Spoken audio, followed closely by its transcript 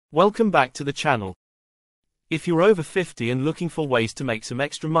Welcome back to the channel. If you're over 50 and looking for ways to make some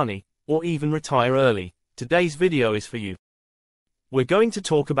extra money, or even retire early, today's video is for you. We're going to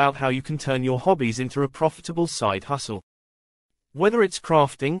talk about how you can turn your hobbies into a profitable side hustle. Whether it's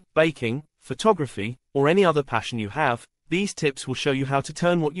crafting, baking, photography, or any other passion you have, these tips will show you how to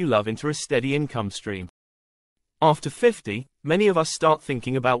turn what you love into a steady income stream. After 50, many of us start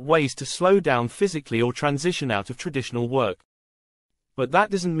thinking about ways to slow down physically or transition out of traditional work. But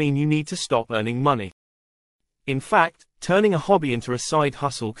that doesn't mean you need to stop earning money. In fact, turning a hobby into a side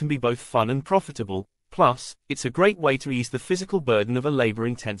hustle can be both fun and profitable, plus, it's a great way to ease the physical burden of a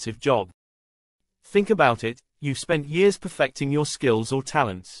labor-intensive job. Think about it, you've spent years perfecting your skills or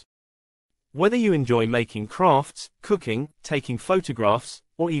talents. Whether you enjoy making crafts, cooking, taking photographs,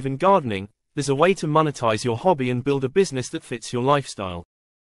 or even gardening, there's a way to monetize your hobby and build a business that fits your lifestyle.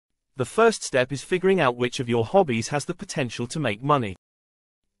 The first step is figuring out which of your hobbies has the potential to make money.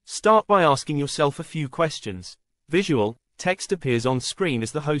 Start by asking yourself a few questions. Visual, text appears on screen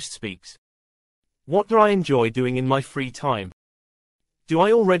as the host speaks. What do I enjoy doing in my free time? Do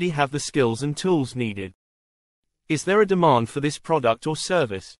I already have the skills and tools needed? Is there a demand for this product or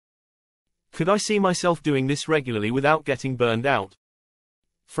service? Could I see myself doing this regularly without getting burned out?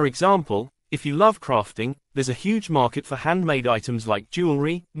 For example, if you love crafting, there's a huge market for handmade items like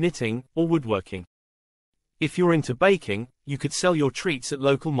jewelry, knitting, or woodworking. If you're into baking, you could sell your treats at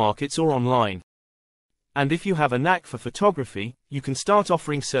local markets or online. And if you have a knack for photography, you can start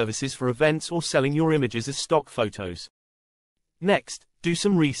offering services for events or selling your images as stock photos. Next, do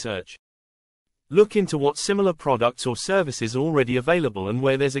some research. Look into what similar products or services are already available and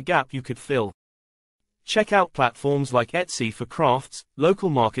where there's a gap you could fill. Check out platforms like Etsy for crafts, local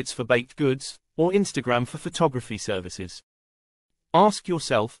markets for baked goods, or Instagram for photography services. Ask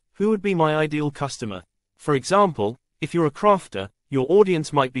yourself, who would be my ideal customer? For example, if you're a crafter, your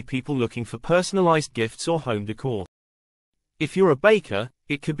audience might be people looking for personalized gifts or home decor. If you're a baker,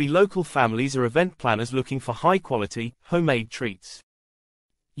 it could be local families or event planners looking for high-quality, homemade treats.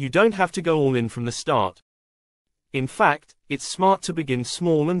 You don't have to go all in from the start. In fact, it's smart to begin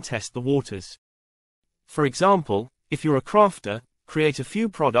small and test the waters. For example, if you're a crafter, create a few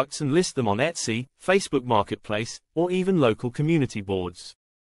products and list them on Etsy, Facebook Marketplace, or even local community boards.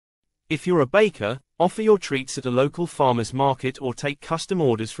 If you're a baker, offer your treats at a local farmer's market or take custom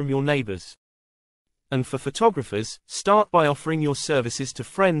orders from your neighbors. And for photographers, start by offering your services to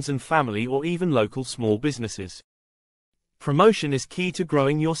friends and family or even local small businesses. Promotion is key to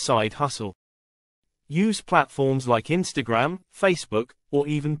growing your side hustle. Use platforms like Instagram, Facebook, or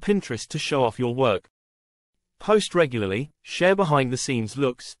even Pinterest to show off your work. Post regularly, share behind-the-scenes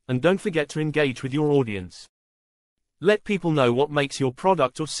looks, and don't forget to engage with your audience. Let people know what makes your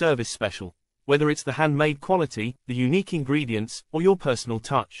product or service special, whether it's the handmade quality, the unique ingredients, or your personal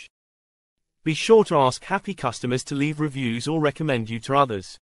touch. Be sure to ask happy customers to leave reviews or recommend you to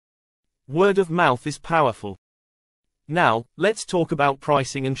others. Word of mouth is powerful. Now, let's talk about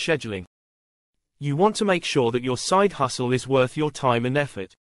pricing and scheduling. You want to make sure that your side hustle is worth your time and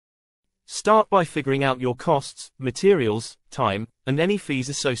effort. Start by figuring out your costs, materials, time, and any fees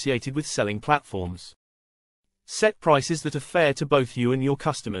associated with selling platforms. Set prices that are fair to both you and your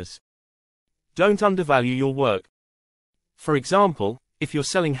customers. Don't undervalue your work. For example, if you're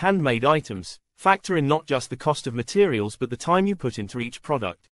selling handmade items, factor in not just the cost of materials but the time you put into each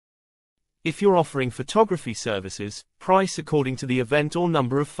product. If you're offering photography services, price according to the event or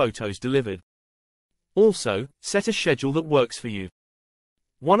number of photos delivered. Also, set a schedule that works for you.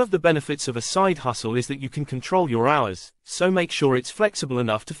 One of the benefits of a side hustle is that you can control your hours, so make sure it's flexible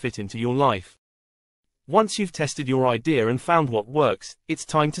enough to fit into your life. Once you've tested your idea and found what works, it's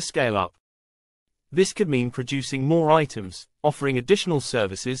time to scale up. This could mean producing more items, offering additional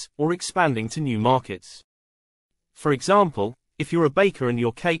services, or expanding to new markets. For example, if you're a baker and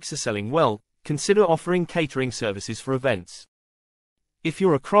your cakes are selling well, consider offering catering services for events. If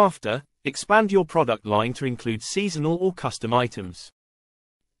you're a crafter, expand your product line to include seasonal or custom items.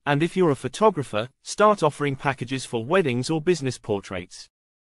 And if you're a photographer, start offering packages for weddings or business portraits.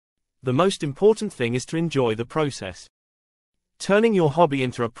 The most important thing is to enjoy the process. Turning your hobby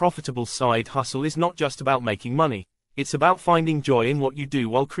into a profitable side hustle is not just about making money, it's about finding joy in what you do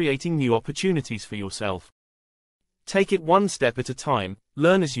while creating new opportunities for yourself. Take it one step at a time,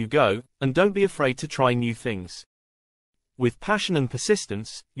 learn as you go, and don't be afraid to try new things. With passion and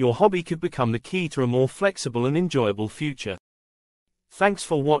persistence, your hobby could become the key to a more flexible and enjoyable future. Thanks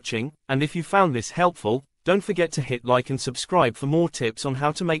for watching, and if you found this helpful, don't forget to hit like and subscribe for more tips on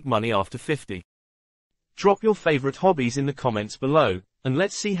how to make money after 50. Drop your favorite hobbies in the comments below, and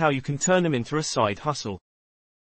let's see how you can turn them into a side hustle.